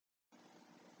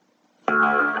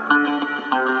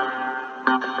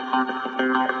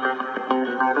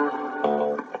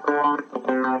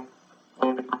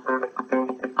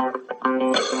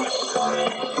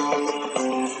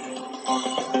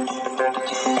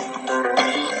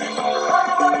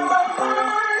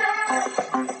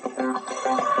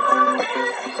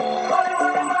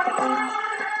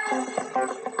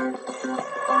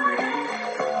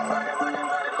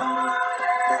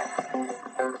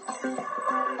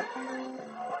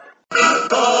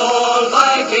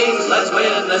Let's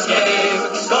win this game.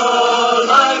 Skol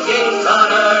Vikings,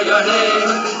 honor your name.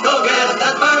 Go get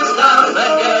that first down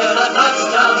and get a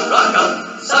touchdown. Rock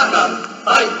 'em, sock 'em,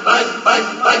 fight, fight, fight,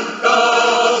 fight.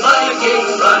 Go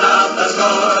Vikings, run out the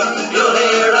score. You'll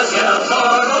hear us yell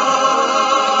for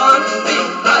more.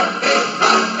 V-I-K-I-N-G-S.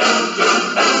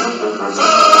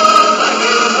 Skol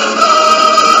Vikings, let's go.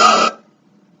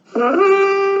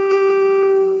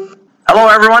 Hello,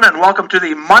 everyone, and welcome to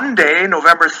the Monday,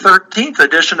 November 13th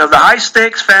edition of the High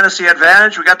Stakes Fantasy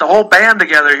Advantage. We got the whole band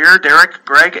together here, Darik,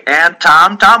 Greg, and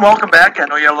Tom. Tom, welcome back. I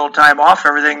know you had a little time off.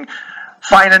 Everything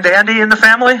fine and dandy in the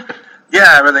family?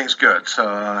 Yeah, everything's good. So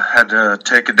I had to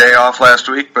take a day off last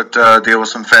week, but deal with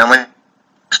some family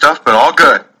stuff, but all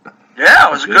good. Yeah,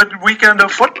 it was a good weekend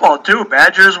of football, too.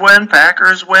 Badgers win,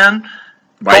 Packers win,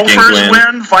 Vikings Gophers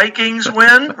win, Vikings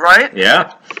win, right?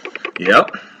 Yeah.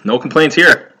 Yep. No complaints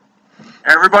here.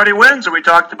 Everybody wins, and we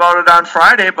talked about it on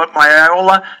Friday, but my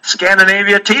Iowa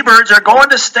Scandinavia T-Birds are going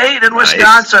to state in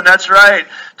Wisconsin. That's right,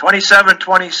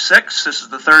 27-26. This is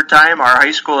the third time our high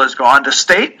school has gone to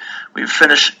state. We've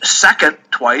finished second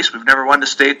twice. We've never won the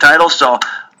state title, so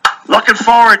looking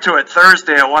forward to it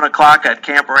Thursday at 1 o'clock at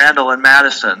Camp Randall in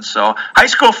Madison. So high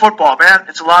school football, man,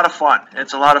 it's a lot of fun.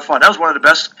 It's a lot of fun. That was one of the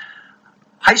best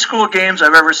high school games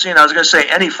I've ever seen. I was going to say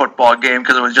any football game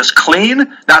because it was just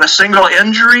clean, not a single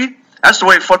injury. That's the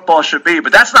way football should be,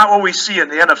 but that's not what we see in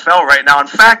the NFL right now. In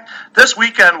fact, this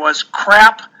weekend was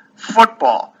crap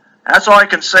football. That's all I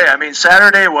can say. I mean,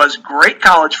 Saturday was great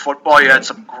college football. You had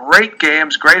some great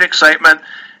games, great excitement.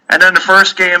 And then the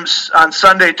first games on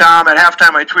Sunday, Tom, at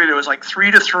halftime I tweeted it was like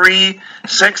 3-3,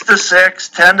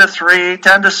 6-6, 10-3,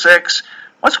 10-6.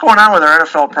 What's going on with our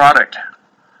NFL product?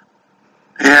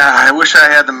 Yeah, I wish I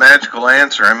had the magical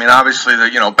answer. I mean, obviously, the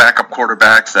backup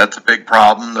quarterbacks, that's a big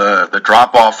problem. The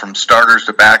drop-off from starters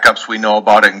to backups, we know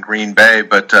about it in Green Bay,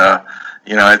 but,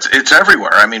 it's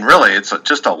everywhere. I mean, really, it's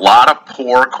just a lot of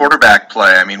poor quarterback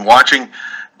play. I mean, watching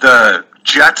the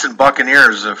Jets and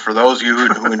Buccaneers, for those of you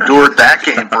who endured that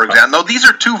game, for example, these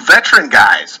are two veteran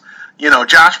guys,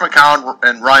 Josh McCown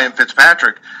and Ryan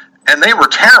Fitzpatrick, and they were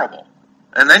terrible.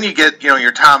 And then you get,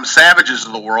 your Tom Savages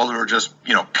of the world who are just,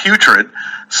 putrid.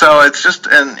 So it's just,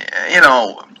 and,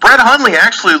 Brett Hundley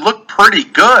actually looked pretty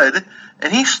good,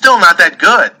 and he's still not that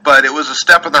good. But it was a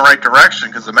step in the right direction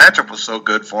because the matchup was so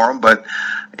good for him. But,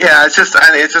 yeah, it's just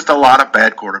a lot of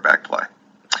bad quarterback play.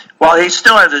 Well, he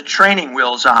still had the training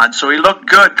wheels on, so he looked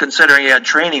good considering he had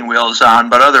training wheels on,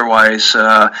 but otherwise,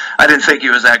 I didn't think he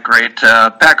was that great.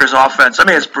 Packers offense, I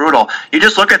mean, it's brutal. You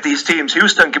just look at these teams.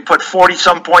 Houston can put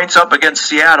 40-some points up against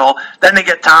Seattle. Then they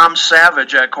get Tom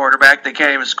Savage at quarterback. They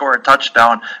can't even score a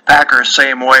touchdown. Packers,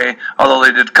 same way, although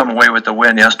they did come away with the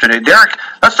win yesterday. Darik,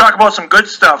 let's talk about some good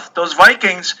stuff. Those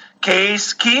Vikings,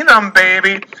 Case Keenum,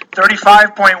 baby,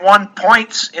 35.1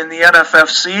 points in the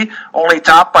NFBC, only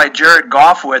topped by Jared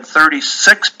Goff who had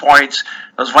 36 points.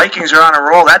 Those Vikings are on a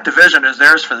roll. That division is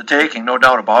theirs for the taking, no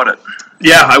doubt about it.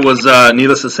 Yeah, I was,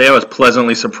 needless to say, I was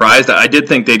pleasantly surprised. I did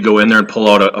think they'd go in there and pull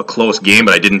out a close game,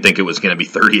 but I didn't think it was going to be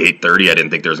 38-30. I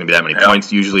didn't think there was going to be that many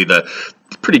points. Usually the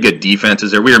pretty good defenses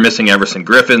there. We were missing Everson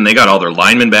Griffin. They got all their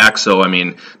linemen back, so, I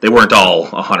mean, they weren't all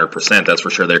 100%, that's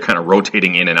for sure. They're kind of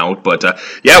rotating in and out. But,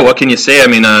 what can you say? I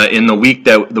mean, in the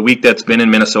week that's been in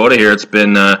Minnesota here, it's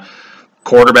been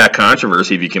quarterback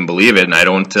controversy, if you can believe it, and I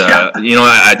don't,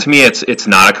 to me, it's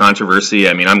not a controversy.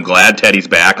 I mean, I'm glad Teddy's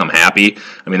back. I'm happy.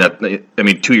 I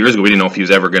mean, 2 years ago, we didn't know if he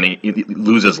was ever going to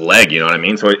lose his leg, you know what I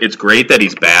mean? So it's great that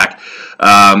he's back,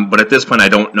 but at this point, I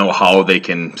don't know how they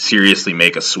can seriously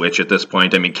make a switch at this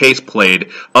point. I mean, Case played,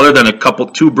 other than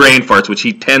two brain farts, which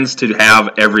he tends to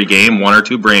have every game, 1 or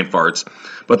 2 brain farts,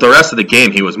 but the rest of the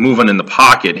game, he was moving in the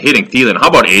pocket, hitting Thielen. How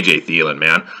about A.J. Thielen,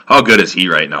 man? How good is he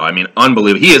right now? I mean,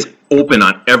 unbelievable. He is open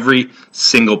on every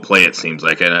single play, it seems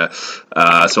like. And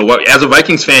as a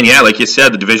Vikings fan, yeah, like you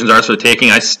said, the divisions are sort of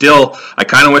taking. I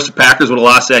kind of wish the Packers would have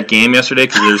lost that game yesterday,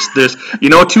 because there's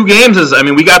 2 games.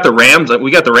 We got the Rams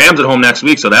at home next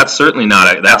week, so that's certainly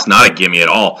not a gimme at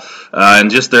all.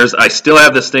 And I still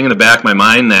have this thing in the back of my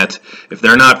mind that if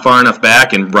they're not far enough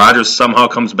back and Rodgers somehow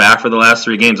comes back for the last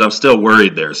 3 games, I'm still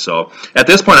worried there. So at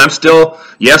this point, I'm still,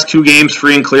 yes, 2 games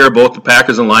free and clear, both the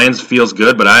Packers and Lions, feels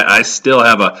good, but I still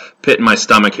have a pit in my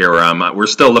stomach here where we're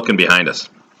still looking behind us.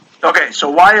 Okay, so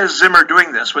why is Zimmer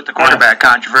doing this with the quarterback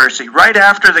controversy? Right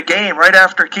after the game, right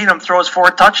after Keenum throws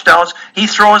 4 touchdowns, he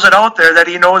throws it out there that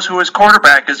he knows who his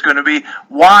quarterback is going to be.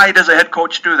 Why does a head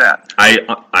coach do that?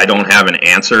 I don't have an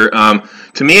answer.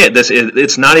 To me,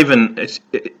 it's not even.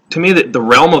 To me, the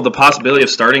realm of the possibility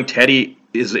of starting Teddy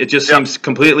seems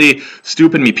completely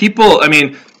stupid to me. People,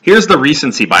 here's the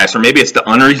recency bias, or maybe it's the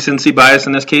unrecency bias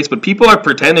in this case, but people are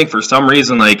pretending for some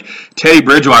reason like Teddy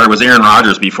Bridgewater was Aaron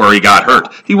Rodgers before he got hurt.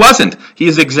 He wasn't. He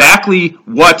is exactly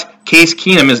what Case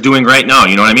Keenum is doing right now.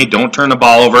 You know what I mean? Don't turn the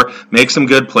ball over, make some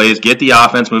good plays, get the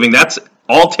offense moving. That's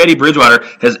all Teddy Bridgewater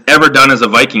has ever done as a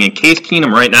Viking, and Case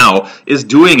Keenum right now is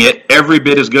doing it every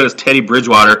bit as good as Teddy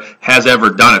Bridgewater has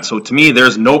ever done it. So to me,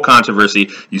 there's no controversy.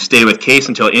 You stay with Case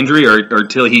until injury or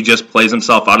until he just plays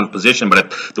himself out of the position.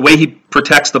 But the way he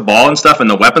protects the ball and stuff and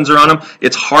the weapons are on him,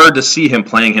 it's hard to see him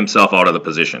playing himself out of the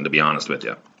position, to be honest with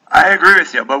you. I agree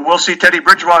with you, but we'll see Teddy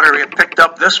Bridgewater get picked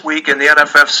up this week in the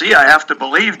NFFC, I have to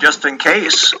believe, just in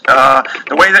case.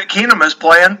 The way that Keenum is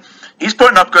playing, he's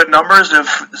putting up good numbers.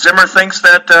 If Zimmer thinks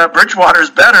that Bridgewater's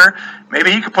better,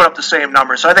 maybe he could put up the same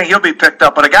numbers. So I think he'll be picked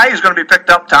up. But a guy who's going to be picked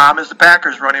up, Tom, is the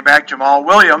Packers running back Jamal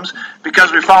Williams,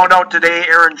 because we found out today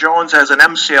Aaron Jones has an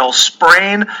MCL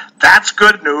sprain. That's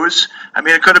good news.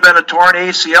 It could have been a torn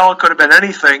ACL. It could have been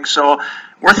anything. So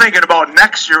we're thinking about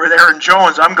next year with Aaron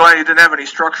Jones. I'm glad he didn't have any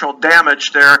structural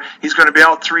damage there. He's going to be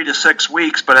out 3 to 6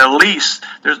 weeks, but at least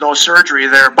there's no surgery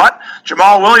there. But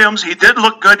Jamal Williams, he did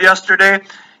look good yesterday.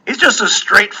 He's just a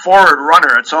straightforward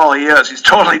runner. That's all he is. He's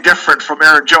totally different from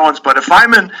Aaron Jones. But if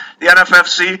I'm in the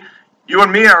NFFC, you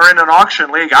and me are in an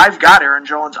auction league, I've got Aaron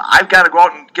Jones. I've got to go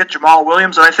out and get Jamal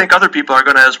Williams, and I think other people are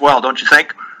going to as well. Don't you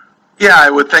think? Yeah,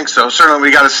 I would think so. Certainly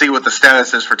we got to see what the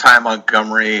status is for Ty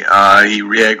Montgomery. He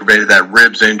re-aggravated that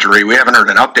ribs injury. We haven't heard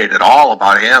an update at all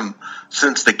about him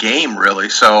since the game, really.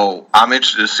 So I'm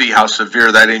interested to see how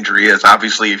severe that injury is.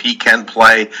 Obviously, if he can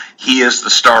play, he is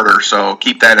the starter, so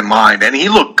keep that in mind. And he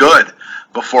looked good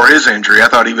before his injury. I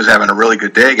thought he was having a really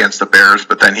good day against the Bears,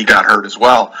 but then he got hurt as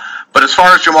well. But as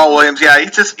far as Jamal Williams, yeah,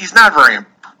 he's not very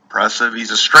impressive.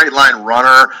 He's a straight line runner.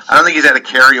 I don't think he's had a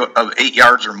carry of 8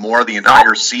 yards or more the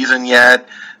entire season yet.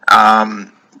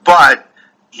 But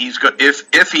he's good.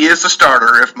 If he is the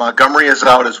starter, if Montgomery is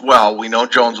out as well, we know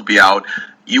Jones will be out.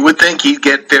 You would think he'd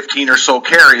get 15 or so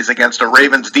carries against a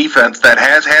Ravens defense that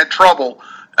has had trouble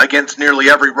against nearly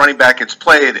every running back it's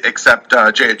played except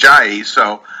Jay Ajayi.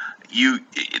 So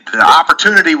the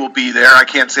opportunity will be there. I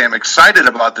can't say I'm excited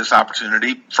about this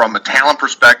opportunity from a talent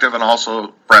perspective, and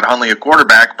also Brett Hundley, a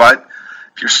quarterback. But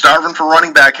if you're starving for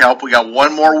running back help, we got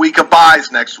 1 more week of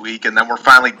buys next week, and then we're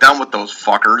finally done with those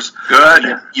fuckers.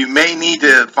 Good. You may need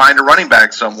to find a running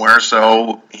back somewhere,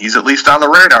 so he's at least on the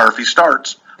radar if he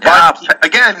starts. Yeah. But,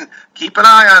 again, keep an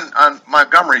eye on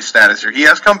Montgomery's status here. He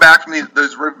has come back from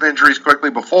those rib injuries quickly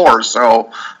before,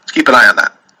 so let's keep an eye on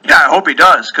that. Yeah, I hope he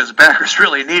does, because the Packers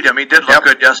really need him. He did look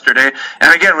good yesterday.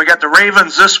 And again, we got the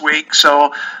Ravens this week,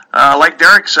 so like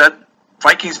Darik said,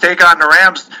 Vikings take on the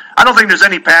Rams. I don't think there's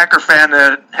any Packer fan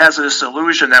that has this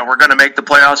illusion that we're going to make the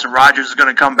playoffs and Rodgers is going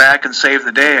to come back and save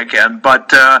the day again. But,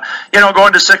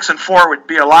 going to 6-4 would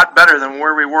be a lot better than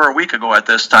where we were a week ago at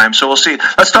this time. So we'll see.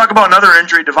 Let's talk about another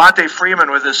injury. Devontae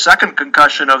Freeman with his 2nd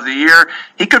concussion of the year.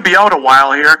 He could be out a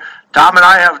while here. Tom and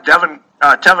I have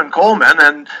Tevin Coleman,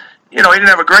 and he didn't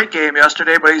have a great game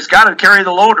yesterday, but he's got to carry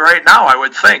the load right now, I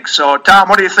would think. So, Tom,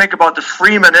 what do you think about the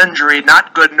Freeman injury?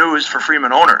 Not good news for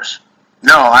Freeman owners.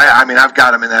 No, I've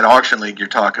got him in that auction league you're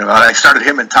talking about. I started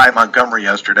him and Ty Montgomery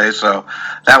yesterday, so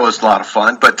that was a lot of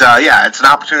fun. But, it's an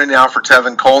opportunity now for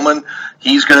Tevin Coleman.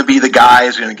 He's going to be the guy.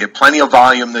 He's going to get plenty of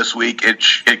volume this week.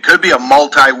 It could be a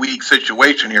multi-week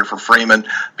situation here for Freeman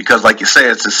because, like you say,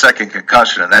 it's his 2nd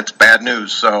concussion, and that's bad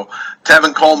news. So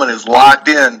Tevin Coleman is locked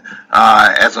in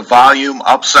as a volume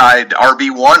upside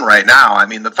RB1 right now.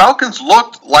 The Falcons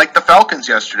looked like the Falcons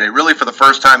yesterday, really for the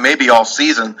first time maybe all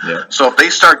season. Yeah. So if they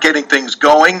start getting things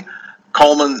going,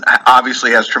 Coleman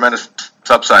obviously has tremendous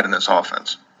upside in this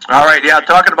offense. All right,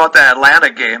 talking about the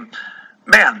Atlanta game.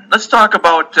 Man, let's talk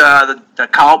about the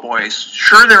Cowboys.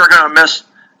 Sure, they were going to miss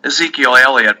Ezekiel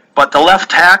Elliott, but the left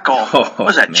tackle,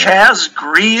 Chaz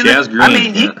Green? Chaz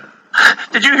Green,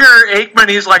 Did you hear Aikman?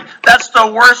 He's like, that's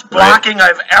the worst blocking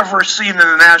I've ever seen in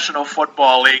the National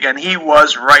Football League, and he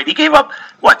was right. He gave up,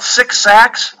 6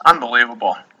 sacks?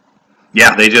 Unbelievable.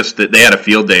 Yeah, they had a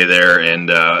field day there,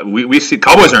 and we see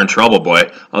Cowboys are in trouble, boy.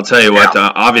 I'll tell you what.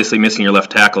 Obviously, missing your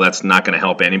left tackle, that's not going to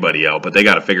help anybody out. But they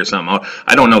got to figure something out.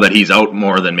 I don't know that he's out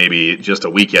more than maybe just a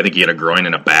week. I think he had a groin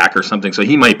and a back or something, so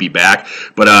he might be back.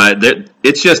 But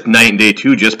it's just night and day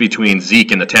too, just between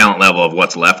Zeke and the talent level of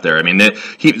what's left there. I mean,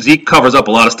 Zeke covers up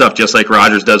a lot of stuff, just like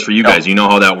Rodgers does for you guys. You know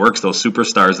how that works. Those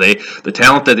superstars, the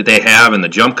talent that they have, and the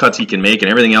jump cuts he can make, and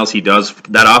everything else he does.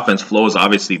 That offense flows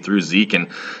obviously through Zeke and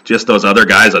just those other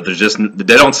guys that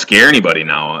they don't scare anybody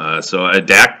now. So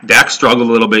Dak struggled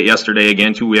a little bit yesterday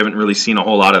again too. We haven't really seen a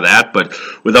whole lot of that, but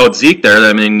without Zeke there,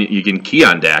 I mean, you can key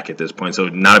on Dak at this point. So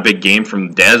not a big game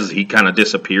from Dez. He kind of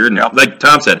disappeared, and like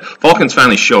Tom said, Falcons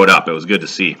finally showed up. It was good to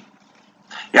see.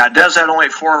 Yeah, Dez had only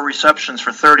 4 receptions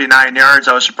for 39 yards.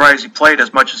 I was surprised he played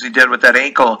as much as he did with that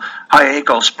high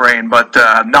ankle sprain, but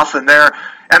nothing there.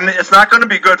 And it's not going to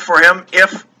be good for him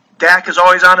if Dak is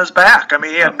always on his back. I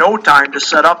mean, he had no time to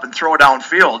set up and throw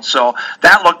downfield, so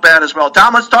that looked bad as well.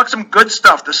 Tom, let's talk some good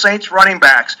stuff. The Saints running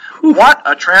backs. What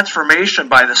a transformation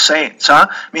by the Saints, huh?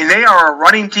 I mean, they are a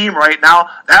running team right now.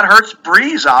 That hurts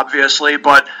Brees, obviously,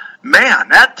 but man,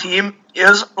 that team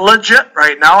is legit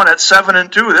right now, and at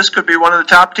 7-2, this could be one of the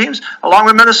top teams. Along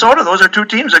with Minnesota, those are 2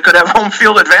 teams that could have home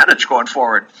field advantage going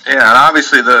forward. Yeah, and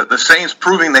obviously the Saints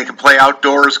proving they can play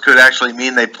outdoors could actually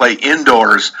mean they play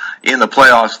indoors in the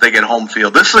playoffs if they get home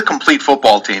field. This is a complete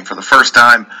football team for the first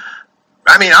time.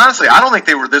 I mean, honestly, I don't think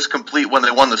they were this complete when they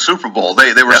won the Super Bowl.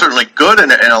 They were certainly good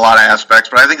in a lot of aspects,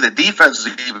 but I think the defense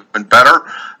is even better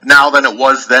now than it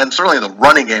was then. Certainly the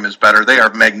running game is better. They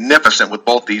are magnificent with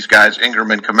both these guys, Ingram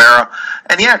and Kamara.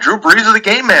 And yeah, Drew Brees is the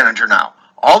game manager now.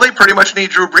 All they pretty much need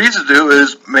Drew Brees to do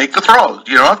is make the throws.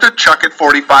 You don't have to chuck it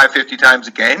 45, 50 times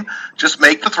a game. Just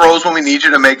make the throws when we need you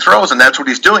to make throws, and that's what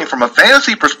he's doing. From a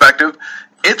fantasy perspective,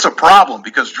 it's a problem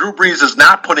because Drew Brees is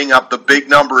not putting up the big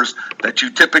numbers that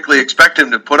you typically expect him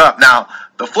to put up. Now,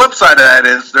 the flip side of that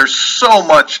is there's so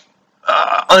much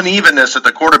unevenness at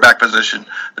the quarterback position.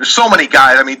 There's so many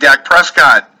guys. I mean, Dak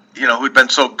Prescott, who'd been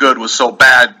so good, was so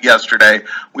bad yesterday.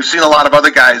 We've seen a lot of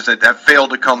other guys that have failed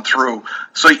to come through.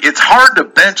 So it's hard to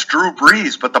bench Drew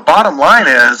Brees, but the bottom line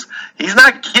is he's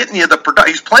not getting you the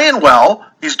production. He's playing well.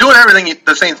 He's doing everything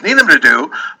the Saints need him to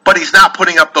do, but he's not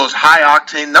putting up those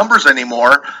high-octane numbers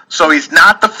anymore, so he's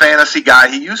not the fantasy guy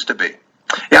he used to be.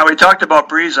 Yeah, we talked about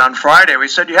Brees on Friday. We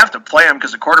said you have to play him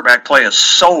because the quarterback play is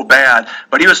so bad.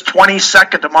 But he was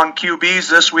 22nd among QBs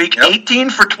this week, 18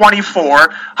 for 24,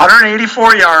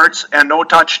 184 yards, and no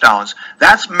touchdowns.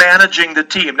 That's managing the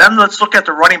team. Then let's look at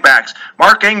the running backs.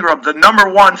 Mark Ingram, the number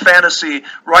 1 fantasy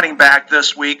running back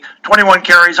this week, 21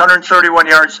 carries, 131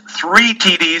 yards, 3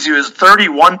 TDs. He was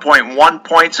 31.1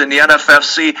 points in the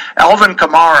NFFC. Alvin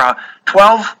Kamara,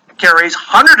 12 carries,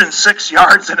 106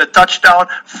 yards and a touchdown,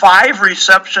 5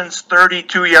 receptions,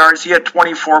 32 yards. He had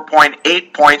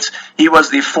 24.8 points. He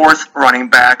was the 4th running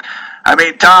back. I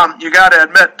mean, Tom, you got to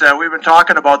admit, we've been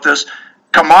talking about this.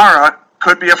 Kamara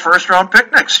could be a first-round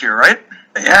pick next year, right?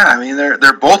 Yeah, I mean,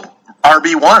 they're both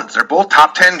RB1s. They're both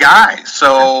top 10 guys.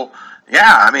 So,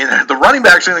 yeah, I mean, the running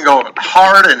backs are going to go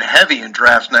hard and heavy in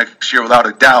drafts next year without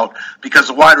a doubt because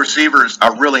the wide receivers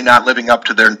are really not living up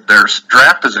to their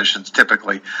draft positions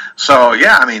typically. So,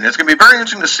 yeah, I mean, it's going to be very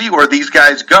interesting to see where these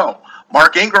guys go.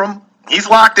 Mark Ingram, he's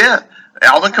locked in.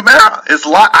 Alvin Kamara is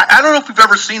locked. I don't know if we've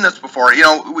ever seen this before.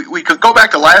 We could go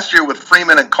back to last year with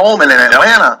Freeman and Coleman in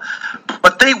Atlanta,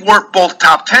 but they weren't both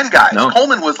top 10 guys. No.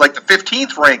 Coleman was like the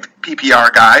 15th ranked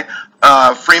PPR guy.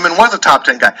 Freeman was a top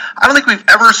 10 guy. I don't think we've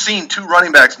ever seen 2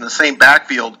 running backs in the same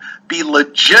backfield be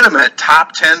legitimate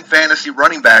top 10 fantasy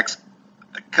running backs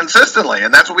consistently,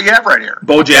 and that's what we have right here.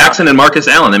 Bo Jackson and Marcus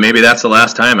Allen, and maybe that's the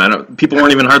last time. People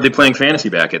weren't even hardly playing fantasy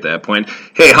back at that point.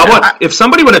 Hey, how about if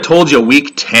somebody would have told you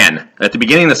week 10 at the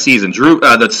beginning of the season, Drew,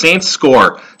 the Saints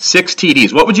score 6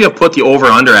 TDs, what would you have put the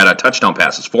over-under at touchdown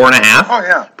passes? 4.5? Oh,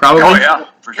 yeah. Probably? Oh, yeah,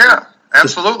 for sure. Yeah.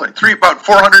 Absolutely. About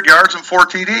 400 yards and 4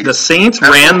 TDs. The Saints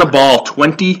ran the ball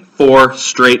 24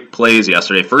 straight plays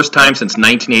yesterday. First time since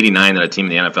 1989 that a team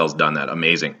in the NFL has done that.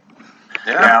 Amazing.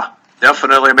 Yeah,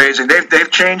 definitely amazing. They've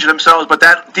changed themselves, but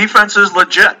that defense is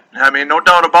legit. I mean, no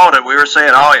doubt about it. We were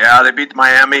saying, oh, yeah, they beat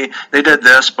Miami, they did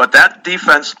this, but that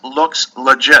defense looks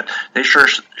legit. They sure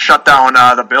shut down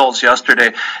the Bills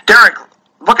yesterday. Darik,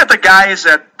 look at the guys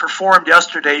that performed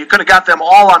yesterday. You could have got them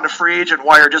all on the free agent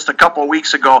wire just a couple of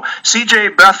weeks ago. C.J.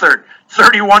 Beathard,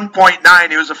 31.9.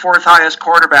 He was the 4th highest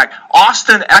quarterback.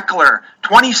 Austin Eckler,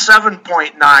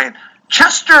 27.9.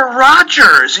 Chester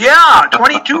Rogers,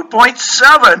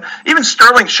 22.7. Even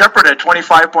Sterling Shepard at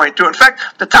 25.2. In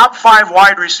fact, the top 5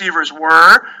 wide receivers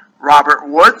were Robert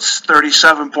Woods,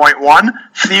 37.1.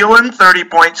 Thielen,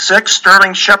 30.6.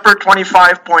 Sterling Shepard,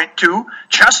 25.2.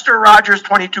 Chester Rogers,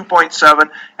 22.7.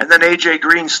 And then A.J.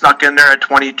 Green snuck in there at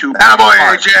 22.5.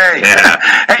 Attaboy, A.J. Yeah.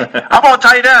 Hey, how about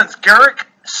tight ends? Garrick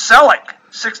Selleck,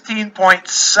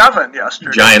 16.7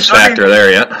 yesterday. Giants factor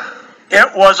there, yeah.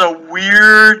 It was a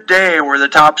weird day where the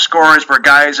top scorers were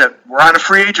guys that were on a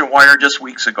free agent wire just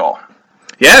weeks ago.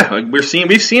 Yeah, we've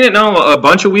seen it now a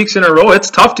bunch of weeks in a row. It's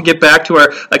tough to get back to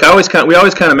our, like we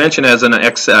always kind of mention as an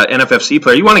ex-NFFC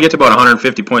player, you want to get to about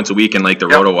 150 points a week in like the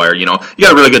RotoWire. You know, you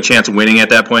got a really good chance of winning at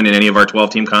that point in any of our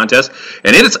 12-team contests,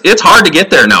 and it's hard to get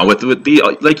there now with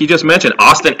the, like you just mentioned,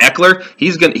 Austin Eckler.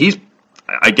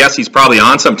 I guess he's probably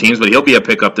on some teams, but he'll be a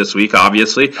pickup this week,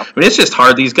 obviously. I mean, it's just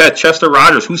hard. These guys, Chester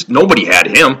Rogers, nobody had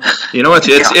him. You know,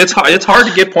 it's hard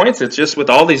to get points. It's just with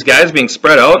all these guys being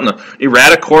spread out and the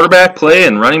erratic quarterback play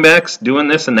and running backs doing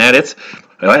this and that. It's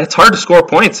hard to score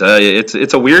points.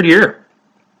 It's a weird year.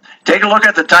 Take a look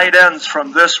at the tight ends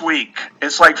from this week.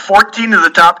 It's like 14 of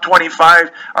the top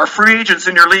 25 are free agents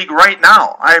in your league right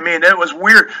now. I mean, it was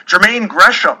weird. Jermaine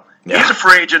Gresham. Yeah. He's a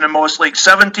free agent in most leagues,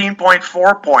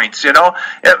 17.4 points, you know.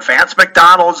 Vance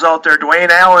McDonald's out there,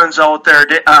 Dwayne Allen's out there.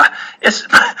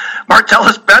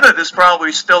 Martellus Bennett is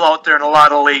probably still out there in a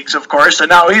lot of leagues, of course, and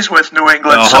now he's with New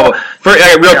England.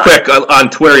 Real quick, on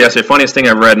Twitter yesterday, funniest thing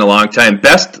I've read in a long time,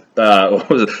 best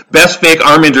fake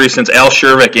arm injury since Al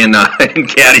Shervick in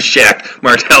Caddyshack,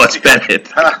 Martellus Bennett.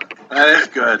 That is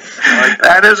good.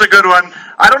 That is a good one.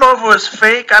 I don't know if it was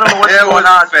fake. I don't know what's going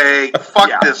on. Fake.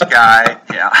 Fuck this guy.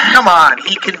 Yeah. Come on.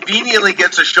 He conveniently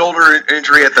gets a shoulder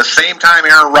injury at the same time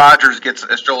Aaron Rodgers gets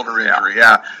a shoulder injury.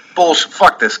 Yeah. Bullshit.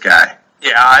 Fuck this guy.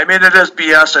 Yeah, I mean, it is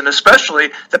BS, and especially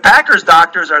the Packers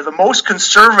doctors are the most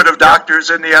conservative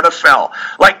doctors in the NFL.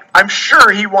 Like, I'm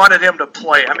sure he wanted him to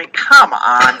play. I mean, come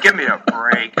on, give me a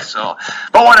break. So,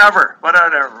 but whatever.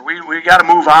 We got to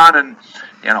move on, and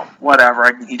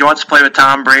whatever. He wants to play with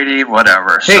Tom Brady,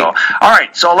 whatever. Hey. So, all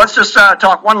right. So let's just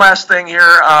talk one last thing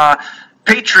here.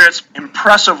 Patriots,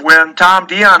 impressive win.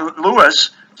 Dion Lewis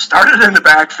started in the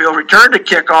backfield, returned to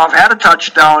kickoff, had a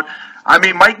touchdown. I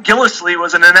mean, Mike Gillislee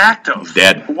was an inactive. He's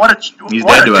dead. What a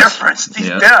difference. He's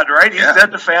dead, right? He's dead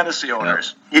to fantasy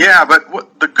owners. Yeah,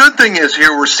 but the good thing is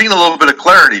here we're seeing a little bit of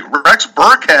clarity. Rex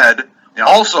Burkhead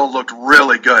also looked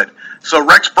really good. So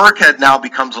Rex Burkhead now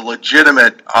becomes a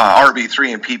legitimate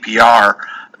RB3 in PPR.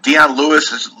 Dion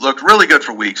Lewis has looked really good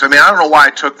for weeks. I mean, I don't know why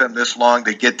it took them this long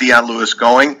to get Dion Lewis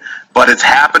going, but it's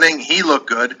happening. He looked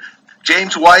good.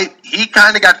 James White, he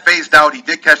kind of got phased out. He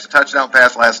did catch the touchdown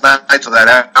pass last night, so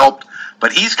that helped.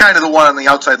 But he's kind of the one on the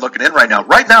outside looking in right now.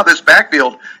 Right now, this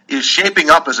backfield is shaping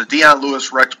up as a Dion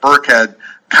Lewis, Rex Burkhead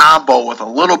combo with a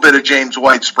little bit of James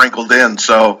White sprinkled in.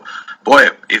 So, boy,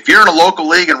 if you're in a local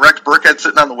league and Rex Burkhead's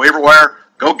sitting on the waiver wire,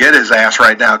 go get his ass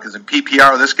right now, because in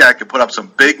PPR, this guy could put up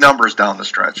some big numbers down the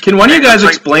stretch. Can one of you guys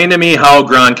explain to me how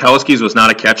Gronkowski's was not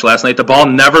a catch last night? The ball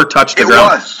never touched the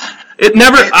ground. It was. It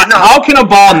never. How can a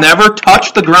ball never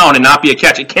touch the ground and not be a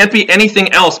catch? It can't be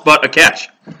anything else but a catch.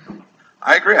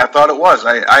 I agree. I thought it was.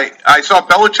 I saw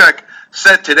Belichick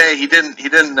said today he didn't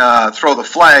throw the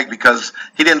flag because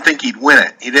he didn't think he'd win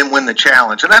it. He didn't win the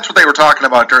challenge, and that's what they were talking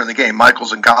about during the game.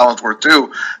 Michaels and Collinsworth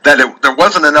too. That there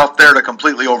wasn't enough there to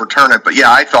completely overturn it. But yeah,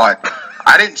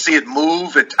 I didn't see it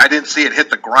move. I didn't see it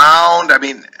hit the ground. I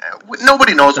mean,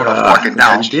 nobody knows what a fucking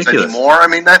catch is anymore. I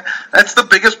mean, that's the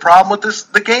biggest problem with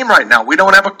the game right now. We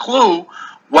don't have a clue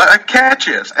what a catch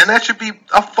is, and that should be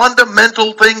a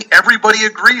fundamental thing everybody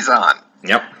agrees on.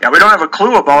 Yep. Yeah, we don't have a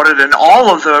clue about it, and all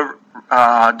of the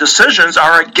decisions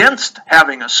are against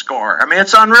having a score. I mean,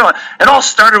 it's unreal. It all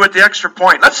started with the extra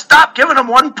point. Let's stop giving them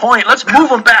 1 point. Let's move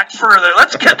them back further.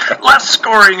 Let's get less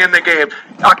scoring in the game.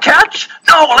 A catch?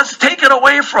 No, let's take it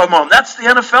away from them. That's the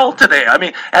NFL today. I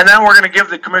mean, and then we're going to give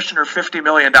the commissioner $50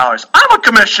 million. I'm a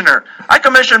commissioner. I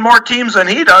commission more teams than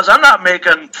he does. I'm not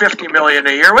making $50 million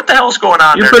a year. What the hell's going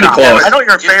on there? You're pretty close. I know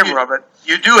you're in favor of it.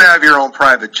 You do have your own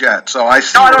private jet, so I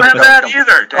see. No, I don't have that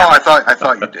either. Oh, I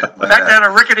thought you did. In fact, I had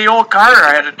a rickety old car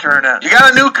I had to turn in. You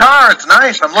got a new car. It's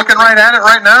nice. I'm looking right at it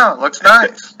right now. It looks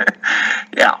nice.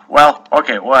 Yeah, well,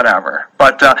 okay, whatever.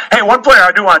 But, hey, one player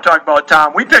I do want to talk about,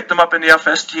 Tom. We picked him up in the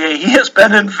FSTA. He has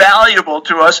been invaluable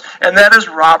to us, and that is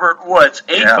Robert Woods.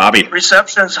 8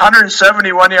 receptions,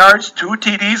 171 yards, 2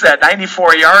 TDs, that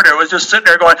 94-yarder. Was just sitting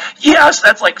there going, yes,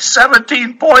 that's like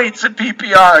 17 points in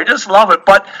PPR. I just love it.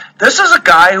 But this is a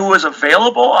guy who is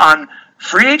available on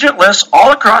free agent lists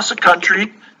all across the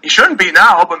country. He shouldn't be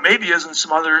now, but maybe is in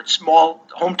some other small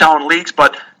hometown leagues.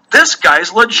 But this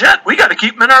guy's legit. We got to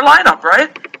keep him in our lineup,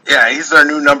 right? Yeah, he's their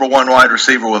new number one wide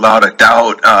receiver without a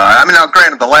doubt. Now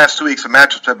granted, the last 2 weeks the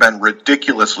matchups have been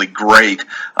ridiculously great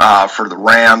for the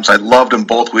Rams. I loved them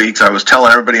both weeks. I was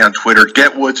telling everybody on Twitter,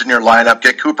 get Woods in your lineup,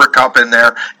 get Cooper Kupp in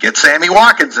there, get Sammy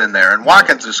Watkins in there, and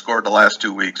Watkins has scored the last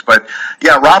 2 weeks. But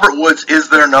yeah, Robert Woods is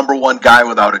their number one guy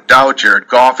without a doubt. Jared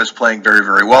Goff is playing very,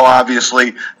 very well,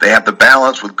 obviously. They have the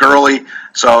balance with Gurley.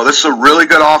 So this is a really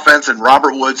good offense, and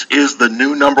Robert Woods is the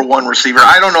new number one receiver.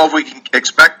 I don't know if we can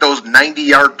expect those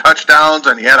 90-yard touchdowns,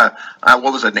 and he had an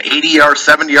 80-yard,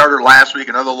 70-yarder last week,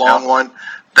 another long one.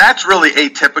 That's really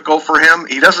atypical for him.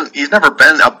 He's never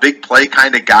been a big play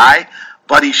kind of guy,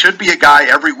 but he should be a guy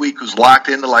every week who's locked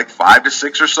into like 5 to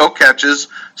 6 or so catches,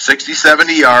 60,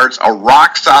 70 yards, a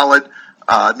rock-solid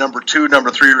number 2,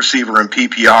 number 3 receiver in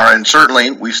PPR, and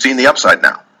certainly we've seen the upside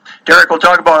now. Darik, we'll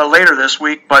talk about it later this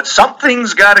week, but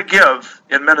something's got to give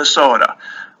in Minnesota.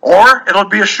 Or it'll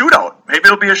be a shootout. Maybe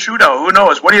it'll be a shootout. Who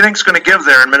knows? What do you think is going to give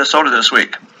there in Minnesota this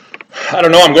week? I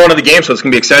don't know. I'm going to the game, so it's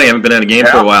going to be exciting. I haven't been at a game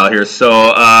for a while here. So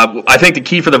I think the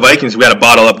key for the Vikings, we've got to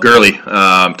bottle up Gurley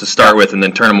to start with and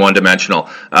then turn him one-dimensional.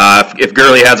 If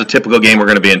Gurley has a typical game, we're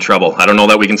going to be in trouble. I don't know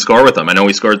that we can score with him. I know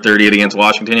we scored 38 against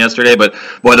Washington yesterday, but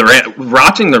boy,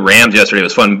 watching the Rams yesterday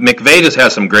was fun. McVay just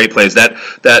has some great plays.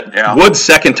 That Woods'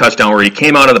 second touchdown where he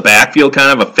came out of the backfield,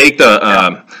 kind of a faked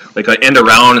like an end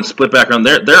around and split back around.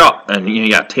 They're up, and you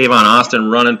got Tavon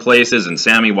Austin running places, and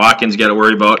Sammy Watkins you got to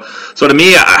worry about. So to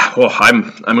me,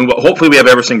 hopefully we have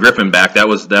Everson Griffin back.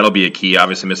 That'll be a key.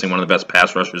 Obviously, missing one of the best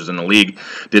pass rushers in the league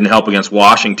didn't help against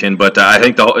Washington, but I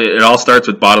think it all starts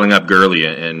with bottling up Gurley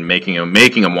and making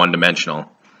him one-dimensional.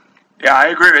 Yeah, I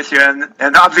agree with you,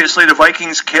 and obviously the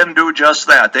Vikings can do just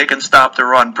that. They can stop the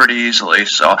run pretty easily.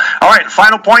 So, all right,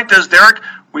 final point is, Darik,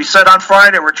 we said on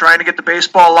Friday we're trying to get the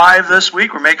baseball live this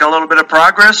week. We're making a little bit of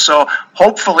progress, so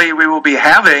hopefully we will be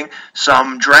having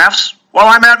some drafts while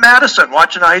I'm at Madison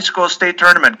watching a high school state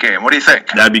tournament game. What do you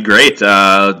think? That'd be great.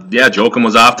 Joachim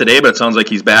was off today, but it sounds like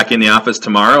he's back in the office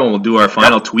tomorrow, and we'll do our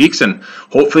final tweaks, and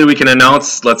hopefully we can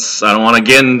announce, I don't want to,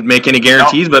 again, make any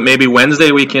guarantees, but maybe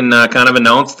Wednesday we can kind of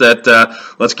announce that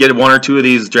let's get 1 or 2 of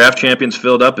these draft champions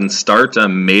filled up and start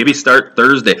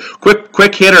Thursday.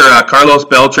 Quick hitter, Carlos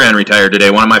Beltran retired today,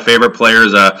 one of my favorite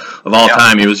players of all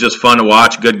time. He was just fun to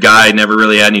watch, good guy, never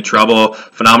really had any trouble,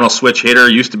 phenomenal switch hitter,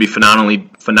 used to be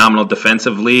phenomenal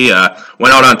defensively,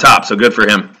 went out on top, so good for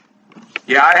him.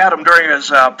 Yeah, I had him during his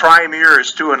prime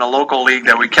years, too, in a local league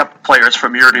that we kept players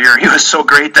from year to year. He was so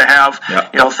great to have,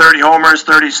 30 homers,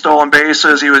 30 stolen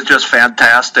bases. He was just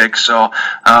fantastic. So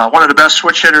one of the best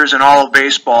switch hitters in all of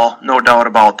baseball, no doubt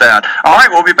about that. All right,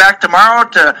 we'll be back tomorrow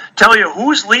to tell you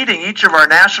who's leading each of our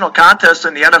national contests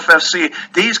in the NFFC.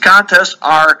 These contests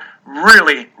are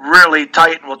really, really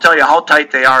tight, and we'll tell you how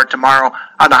tight they are tomorrow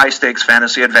on the High Stakes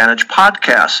Fantasy Advantage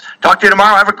podcast. Talk to you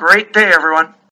tomorrow. Have a great day, everyone.